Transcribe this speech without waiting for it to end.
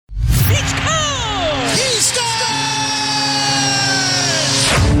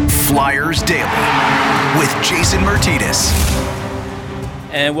Flyers Daily with Jason Martinez.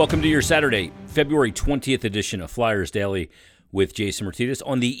 And welcome to your Saturday, February 20th edition of Flyers Daily with Jason Martinez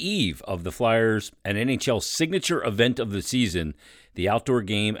on the eve of the Flyers and NHL signature event of the season, the outdoor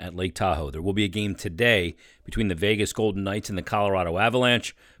game at Lake Tahoe. There will be a game today between the Vegas Golden Knights and the Colorado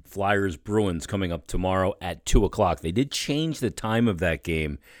Avalanche. Flyers Bruins coming up tomorrow at 2 o'clock. They did change the time of that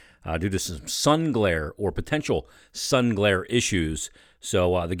game due to some sun glare or potential sun glare issues.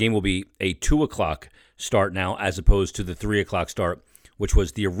 So the game will be a 2 o'clock start now as opposed to the 3 o'clock start, which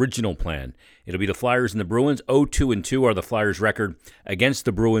was the original plan. It'll be the Flyers and the Bruins. 0-2-2 are the Flyers' record against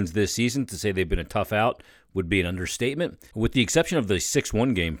the Bruins this season. To say they've been a tough out would be an understatement. With the exception of the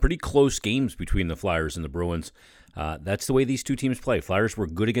 6-1 game, pretty close games between the Flyers and the Bruins. That's the way these two teams play. Flyers were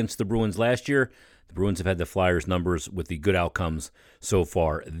good against the Bruins last year. The Bruins have had the Flyers' numbers with the good outcomes so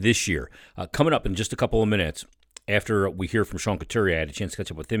far this year. Coming up in just a couple of minutes, after we hear from Sean Couturier, I had a chance to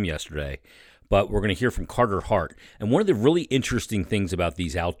catch up with him yesterday, but we're going to hear from Carter Hart. And one of the really interesting things about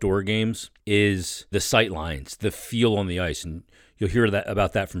these outdoor games is the sight lines, the feel on the ice. And you'll hear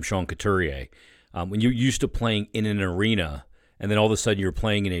about that from Sean Couturier. When you're used to playing in an arena, and then all of a sudden you're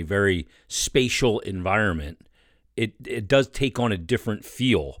playing in a very spatial environment, it does take on a different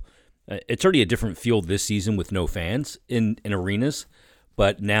feel. It's already a different feel this season with no fans in arenas,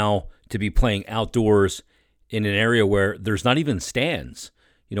 but now to be playing outdoors in an area where there's not even stands.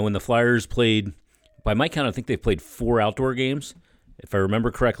 You know, when the Flyers played, by my count, I think they've played 4 outdoor games. If I remember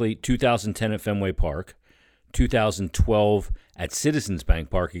correctly, 2010 at Fenway Park, 2012 at Citizens Bank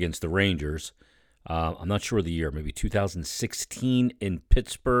Park against the Rangers. I'm not sure the year, maybe 2016 in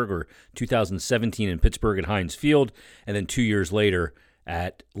Pittsburgh or 2017 in Pittsburgh at Heinz Field, and then 2 years later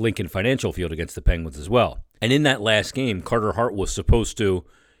at Lincoln Financial Field against the Penguins as well. And in that last game, Carter Hart was supposed to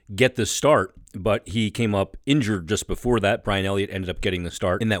get the start, but he came up injured just before that. Brian Elliott ended up getting the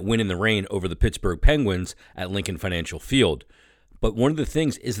start in that win in the rain over the Pittsburgh Penguins at Lincoln Financial Field. But one of the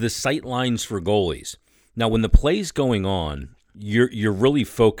things is the sight lines for goalies. Now, when the play's going on, you're really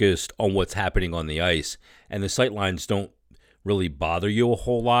focused on what's happening on the ice, and the sight lines don't really bother you a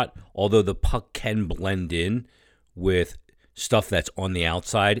whole lot, although the puck can blend in with stuff that's on the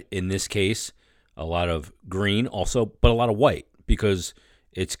outside. In this case, a lot of green also, but a lot of white, because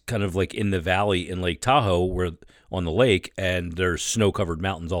it's kind of like in the valley in Lake Tahoe, where on the lake, and there's snow-covered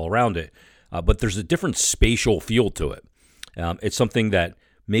mountains all around it. But there's a different spatial feel to it. It's something that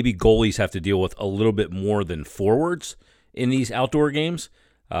maybe goalies have to deal with a little bit more than forwards in these outdoor games.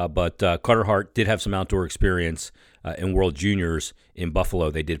 But Carter Hart did have some outdoor experience in World Juniors in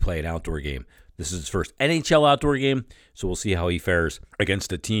Buffalo. They did play an outdoor game. This is his first NHL outdoor game, so we'll see how he fares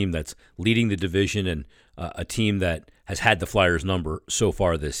against a team that's leading the division and a team that has had the Flyers' number so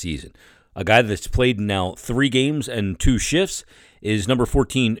far this season. A guy that's played now 3 games and 2 shifts is number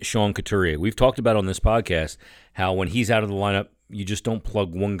 14, Sean Couturier. We've talked about on this podcast how when he's out of the lineup, you just don't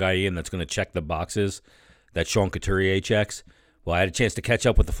plug one guy in that's going to check the boxes that Sean Couturier checks. Well, I had a chance to catch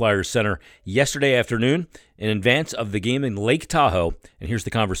up with the Flyers center yesterday afternoon in advance of the game in Lake Tahoe, and here's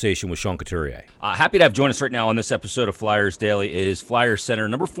the conversation with Sean Couturier. Happy to have joined us right now on this episode of Flyers Daily is Flyers center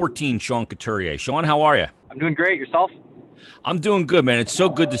number 14, Sean Couturier. Sean, how are you? I'm doing great. Yourself? I'm doing good, man. It's so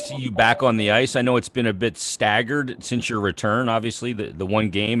good to see you back on the ice. I know it's been a bit staggered since your return, obviously, the one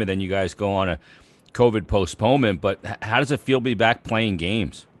game, and then you guys go on a COVID postponement, but how does it feel to be back playing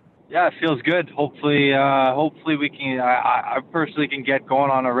games? Yeah, it feels good. Hopefully we can. I personally can get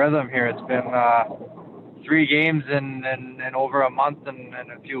going on a rhythm here. It's been 3 games in over a month and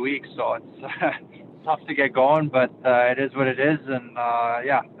a few weeks, so it's tough to get going. But it is what it is, and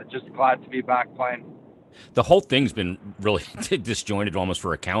just glad to be back playing. The whole thing's been really disjointed almost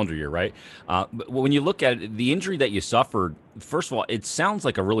for a calendar year, right? But when you look at it, the injury that you suffered, first of all, it sounds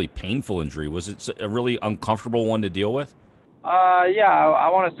like a really painful injury. Was it a really uncomfortable one to deal with? I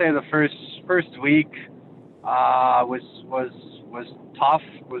want to say the first week was tough,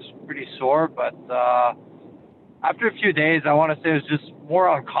 was pretty sore, but after a few days, I want to say it was just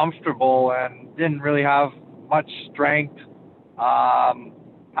more uncomfortable and didn't really have much strength.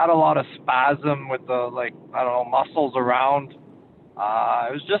 Had a lot of spasm with the muscles around. It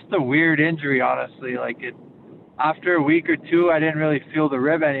was just a weird injury, honestly. After a week or 2, I didn't really feel the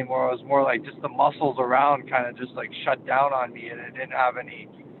rib anymore. It was more like just the muscles around kind of just shut down on me, and it didn't have any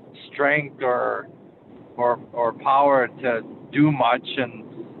strength or power to do much. And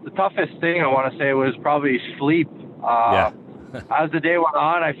the toughest thing I want to say was probably sleep. As the day went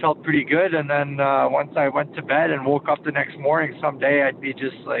on, I felt pretty good, and then once I went to bed and woke up the next morning, someday I'd be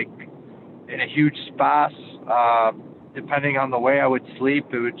just in a huge spasm. Depending on the way I would sleep,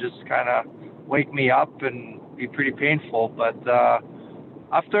 it would just kind of wake me up and be pretty painful. But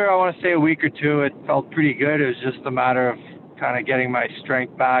after I want to say a week or two, it felt pretty good. It was just a matter of kind of getting my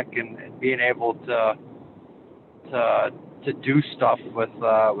strength back and being able to do stuff with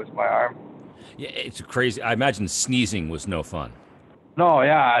my arm. Yeah, it's crazy. I imagine sneezing was no fun. No,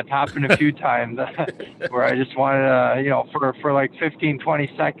 yeah, it happened a few times where I just wanted to, for like 15,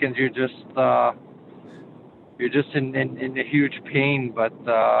 20 seconds, you're just in a huge pain. But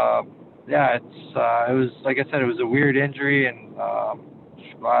yeah, it was like I said, it was a weird injury, and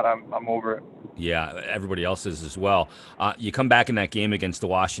just glad I'm over it. Yeah, everybody else is as well. You come back in that game against the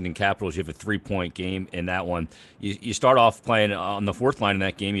Washington Capitals. You have a 3-point game in that one. You start off playing on the fourth line in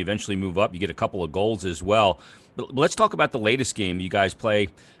that game. You eventually move up. You get a couple of goals as well. But let's talk about the latest game. You guys play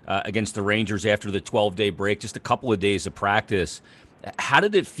against the Rangers after the 12-day break, just a couple of days of practice. How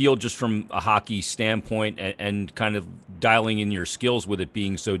did it feel just from a hockey standpoint and kind of dialing in your skills with it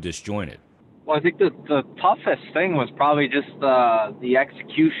being so disjointed? Well, I think the toughest thing was probably just the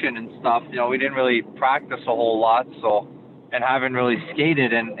execution and stuff. We didn't really practice a whole lot, and haven't really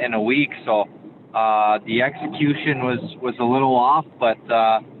skated in a week, so the execution was a little off. But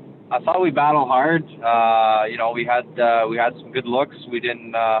I thought we battled hard. We had some good looks. We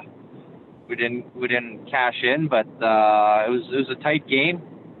didn't cash in, but it was a tight game.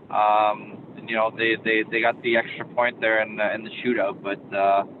 They got the extra point there in the shootout,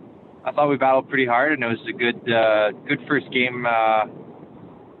 but. I thought we battled pretty hard, and it was a good first game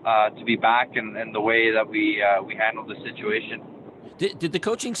to be back and the way that we handled the situation. Did the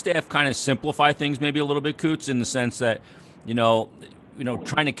coaching staff kind of simplify things maybe a little bit, Coots, in the sense that,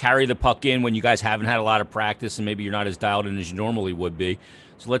 trying to carry the puck in when you guys haven't had a lot of practice and maybe you're not as dialed in as you normally would be.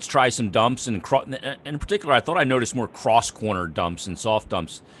 So let's try some dumps, and in particular, I thought I noticed more cross-corner dumps and soft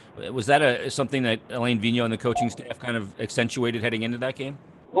dumps. Was that something that Alain Vigneault and the coaching staff kind of accentuated heading into that game?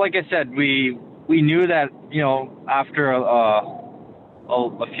 Like I said, we knew that after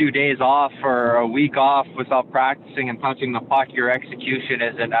a few days off or a week off without practicing and touching the puck, your execution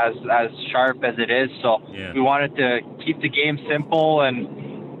isn't as sharp as it is. So yeah. We wanted to keep the game simple and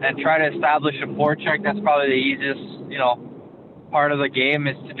try to establish a forecheck. That's probably the easiest part of the game,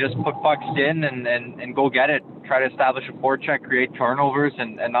 is to just put pucks in and go get it. Try to establish a forecheck, create turnovers,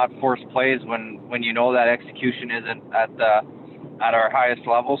 and not force plays when you know that execution isn't at our highest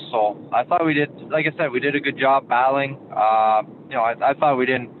level. So I thought we did, like I said, we did a good job battling. I thought we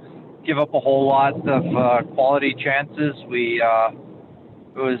didn't give up a whole lot of quality chances. It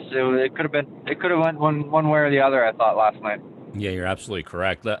could have went one way or the other, I thought, last night. Yeah, you're absolutely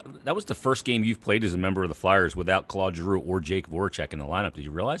correct. That was the first game you've played as a member of the Flyers without Claude Giroux or Jake Voracek in the lineup. Did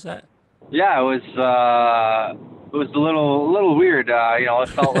you realize that? Yeah, it was a little weird. It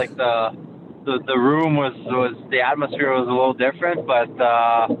felt like the room was the atmosphere was a little different, but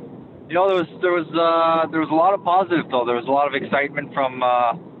there was a lot of positive though. There was a lot of excitement from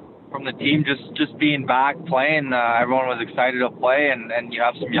the team just being back playing. Everyone was excited to play, and you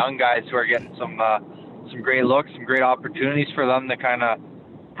have some young guys who are getting some great looks, some great opportunities for them to kind of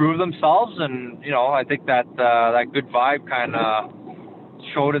prove themselves, and I think that good vibe kind of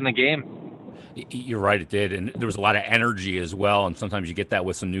showed in the game. You're right, it did, and there was a lot of energy as well, and sometimes you get that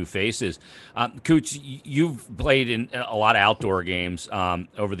with some new faces. Coots, you've played in a lot of outdoor games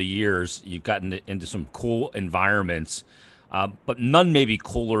over the years. You've gotten into some cool environments, but none may be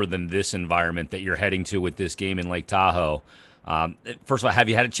cooler than this environment that you're heading to with this game in Lake Tahoe. First of all, have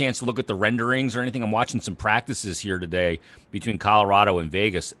you had a chance to look at the renderings or anything? I'm watching some practices here today between Colorado and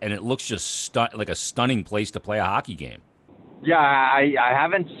Vegas, and it looks just like a stunning place to play a hockey game. Yeah, I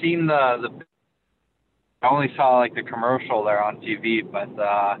haven't seen the I only saw like the commercial there on TV, but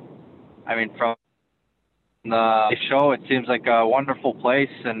from the show, it seems like a wonderful place,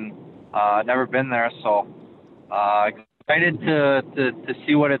 and I've never been there, so excited to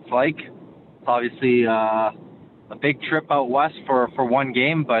see what it's like. It's obviously a big trip out west for one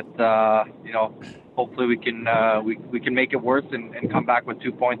game, but hopefully we can make it worth and come back with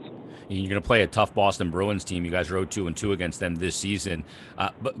 2 points. You're going to play a tough Boston Bruins team. You guys rode 2-2 against them this season.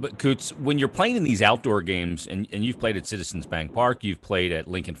 But Coots, when you're playing in these outdoor games, and you've played at Citizens Bank Park, you've played at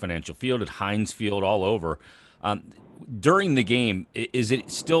Lincoln Financial Field, at Heinz Field, all over. During the game, is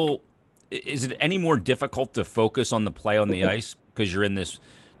it any more difficult to focus on the play on the ice because you're in this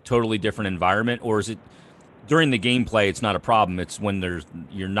totally different environment, or is it during the gameplay it's not a problem? It's when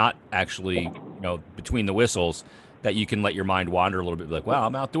you're not actually between the whistles that you can let your mind wander a little bit, like, wow,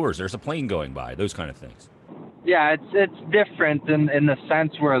 I'm outdoors, there's a plane going by, those kind of things. Yeah, it's different in the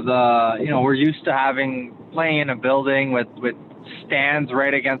sense where we're used to playing in a building with stands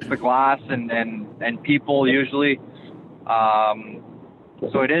right against the glass and people usually.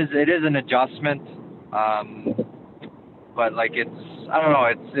 So it is an adjustment. But like I don't know.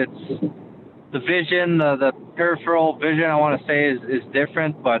 It's the vision, the peripheral vision. I want to say is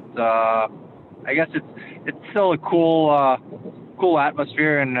different, but I guess it's still a cool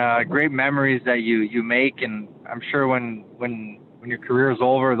atmosphere and great memories that you make. And I'm sure when your career is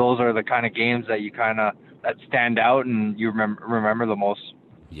over, those are the kind of games that you that stand out and you remember the most.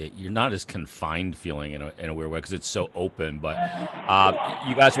 Yeah, you're not as confined feeling in a weird way because it's so open. But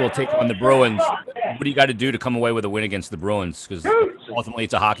you guys will take on the Bruins. What do you got to do to come away with a win against the Bruins? Because ultimately,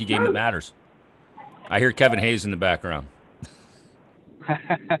 it's a hockey game that matters. I hear Kevin Hayes in the background.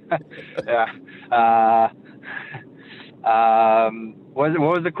 Yeah. What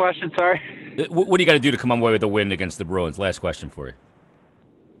was the question? Sorry. What do you got to do to come away with a win against the Bruins? Last question for you.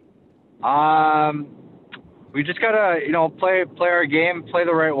 We just gotta, play our game, play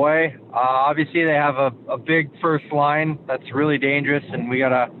the right way. Obviously, they have a big first line that's really dangerous, and we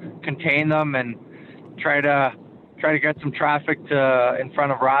gotta contain them and try to get some traffic in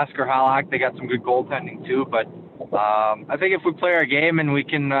front of Rask or Halak. They got some good goaltending too, but I think if we play our game and we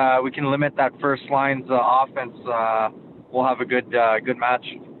can limit that first line's offense, we'll have a good match.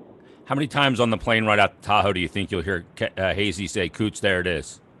 How many times on the plane right out to Tahoe do you think you'll hear Hazy say, "Coots, there it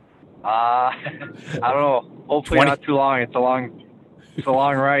is"? I don't know. Hopefully 20? Not too long. It's a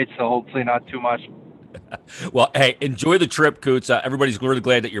long ride, so hopefully not too much. Well, hey, enjoy the trip, Coots. Everybody's really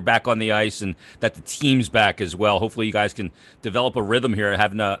glad that you're back on the ice and that the team's back as well. Hopefully you guys can develop a rhythm here,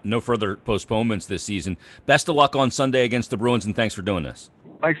 have no further postponements this season. Best of luck on Sunday against the Bruins, and thanks for doing this.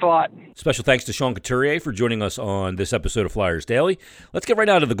 Thanks a lot. Special thanks to Sean Couturier for joining us on this episode of Flyers Daily. Let's get right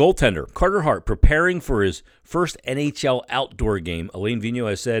out of the goaltender. Carter Hart preparing for his first NHL outdoor game. Alain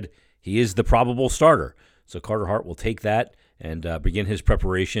Vigneault has said he is the probable starter. So Carter Hart will take that and begin his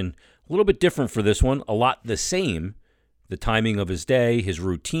preparation. A little bit different for this one, a lot the same. The timing of his day, his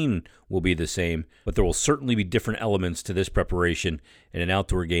routine will be the same, but there will certainly be different elements to this preparation in an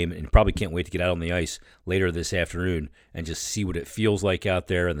outdoor game, and probably can't wait to get out on the ice later this afternoon and just see what it feels like out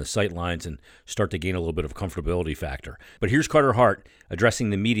there and the sight lines and start to gain a little bit of a comfortability factor. But here's Carter Hart addressing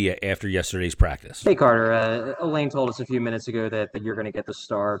the media after yesterday's practice. Hey, Carter. Elaine told us a few minutes ago that you're going to get the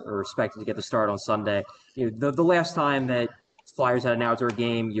start, or expected to get the start on Sunday. The last time that Flyers had an outdoor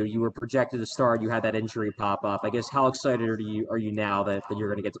game, you were projected to start, you had that injury pop up. I guess how excited are you now that you're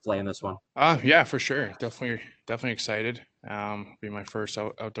going to get to play in this one? Yeah, for sure. Definitely excited. Be my first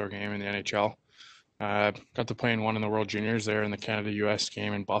outdoor game in the NHL. Got to play in one in the World Juniors there in the Canada-US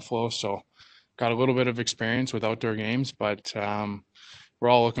game in Buffalo, so got a little bit of experience with outdoor games, but we're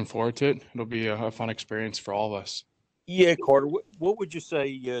all looking forward to it. It'll be a fun experience for all of us. Yeah, Carter, what would you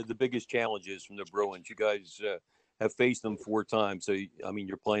say the biggest challenge is from the Bruins? You guys have faced them 4 times. So, I mean,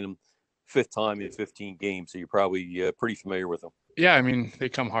 you're playing them 5th time in 15 games, so you're probably pretty familiar with them. Yeah, I mean, they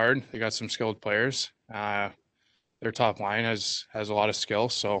come hard. They got some skilled players. Their top line has a lot of skill,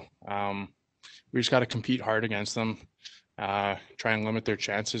 so we just got to compete hard against them, try and limit their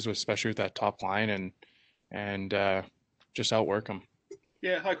chances, especially with that top line, and just outwork them.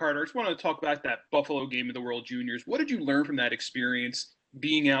 Yeah, hi, Carter. I just want to talk about that Buffalo game of the World Juniors. What did you learn from that experience,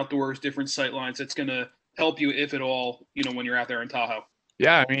 being outdoors, different sight lines, that's going to help you, if at all, when you're out there in Tahoe?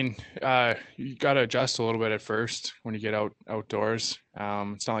 Yeah, I mean, you got to adjust a little bit at first when you get outdoors.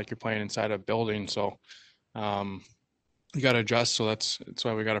 It's not like you're playing inside a building, so you got to adjust. So that's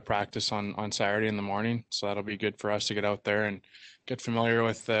why we got to practice on Saturday in the morning. So that'll be good for us to get out there and get familiar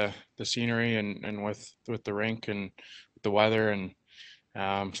with the scenery and with the rink and the weather. And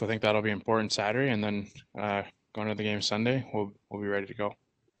so I think that'll be important Saturday. And then going to the game Sunday, we'll be ready to go.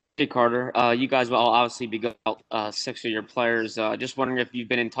 Hey, Carter. You guys will obviously be out 6 of your players. Just wondering if you've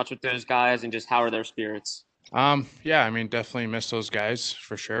been in touch with those guys and just how are their spirits? Yeah, I mean, definitely miss those guys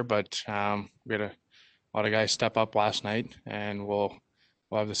for sure. But we had a lot of guys step up last night, and we'll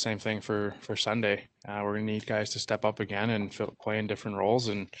have the same thing for Sunday. We're going to need guys to step up again and play in different roles,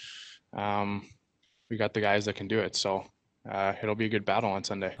 and we got the guys that can do it. So it'll be a good battle on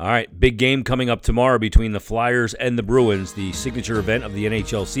Sunday. All right, big game coming up tomorrow between the Flyers and the Bruins, the signature event of the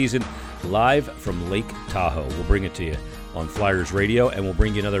NHL season, live from Lake Tahoe. We'll bring it to you on Flyers Radio, and we'll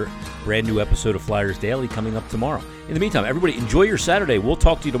bring you another brand new episode of Flyers Daily coming up tomorrow. In the meantime, everybody enjoy your Saturday. We'll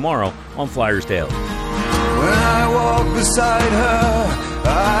talk to you tomorrow on Flyers Daily. When I walk beside her,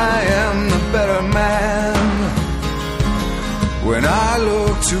 I am the better man. When I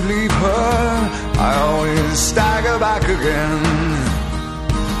look to leave her, I always stagger back again.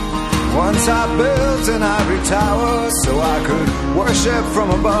 Once I built an ivory tower so I could worship from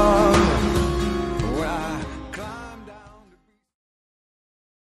above.